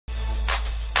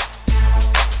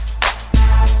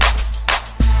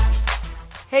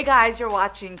Hey guys, you're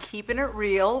watching Keepin' It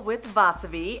Real with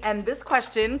Vasavi, and this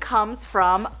question comes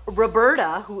from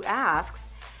Roberta, who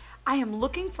asks, I am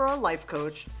looking for a life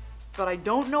coach, but I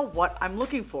don't know what I'm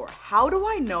looking for. How do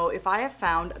I know if I have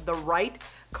found the right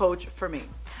coach for me?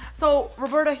 So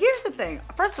Roberta, here's the thing.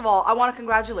 First of all, I want to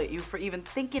congratulate you for even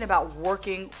thinking about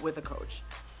working with a coach.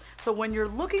 So when you're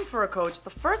looking for a coach, the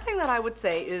first thing that I would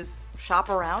say is shop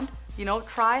around.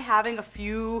 Try having a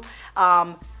few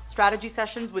strategy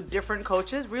sessions with different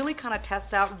coaches, really kind of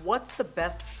test out what's the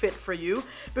best fit for you,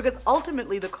 because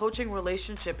ultimately the coaching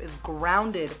relationship is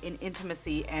grounded in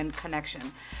intimacy and connection.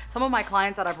 Some of my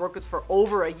clients that I've worked with for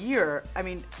over a year,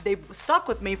 they've stuck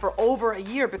with me for over a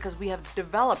year because we have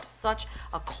developed such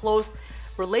a close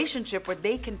relationship where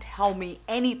they can tell me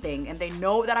anything and they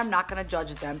know that I'm not going to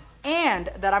judge them and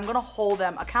that I'm going to hold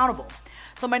them accountable.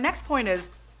 So my next point is,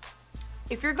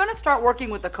 if you're gonna start working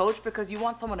with a coach because you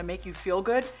want someone to make you feel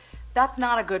good, that's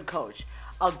not a good coach.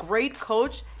 A great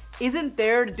coach isn't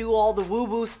there to do all the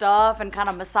woo-woo stuff and kind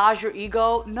of massage your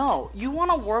ego. No, you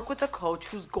wanna work with a coach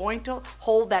who's going to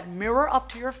hold that mirror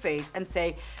up to your face and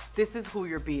say, this is who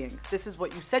you're being. This is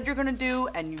what you said you're gonna do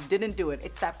and you didn't do it.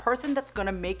 It's that person that's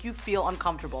gonna make you feel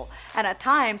uncomfortable. And at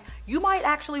times, you might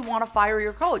actually wanna fire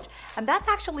your coach. And that's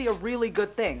actually a really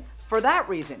good thing. For that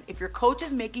reason, if your coach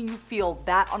is making you feel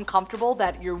that uncomfortable,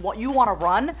 that you want to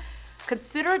run,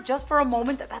 consider just for a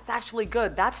moment that that's actually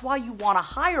good. That's why you want to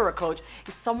hire a coach,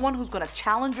 is someone who's going to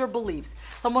challenge your beliefs,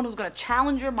 someone who's going to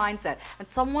challenge your mindset, and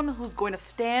someone who's going to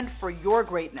stand for your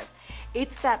greatness.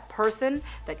 It's that person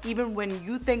that even when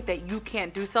you think that you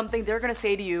can't do something, they're going to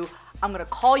say to you, I'm going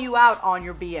to call you out on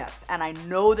your BS, and I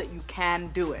know that you can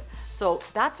do it. So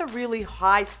that's a really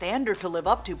high standard to live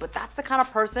up to, but that's the kind of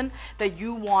person that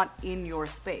you want in your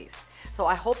space. So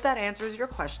I hope that answers your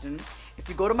question. If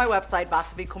you go to my website,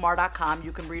 vasavikumar.com,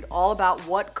 you can read all about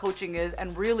what coaching is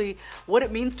and really what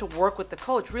it means to work with the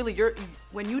coach. Really,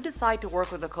 when you decide to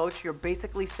work with a coach, you're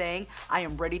basically saying, I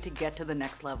am ready to get to the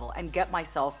next level and get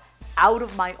myself out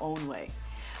of my own way.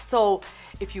 So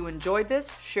if you enjoyed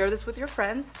this, share this with your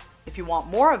friends. If you want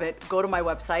more of it, go to my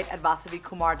website at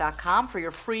vasavikumar.com for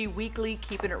your free weekly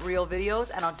Keepin' It Real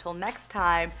videos. And until next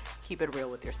time, keep it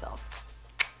real with yourself.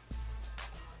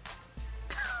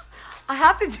 I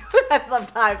have to do that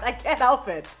sometimes. I can't help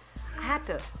it. I had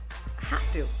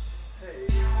to.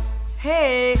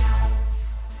 Hey.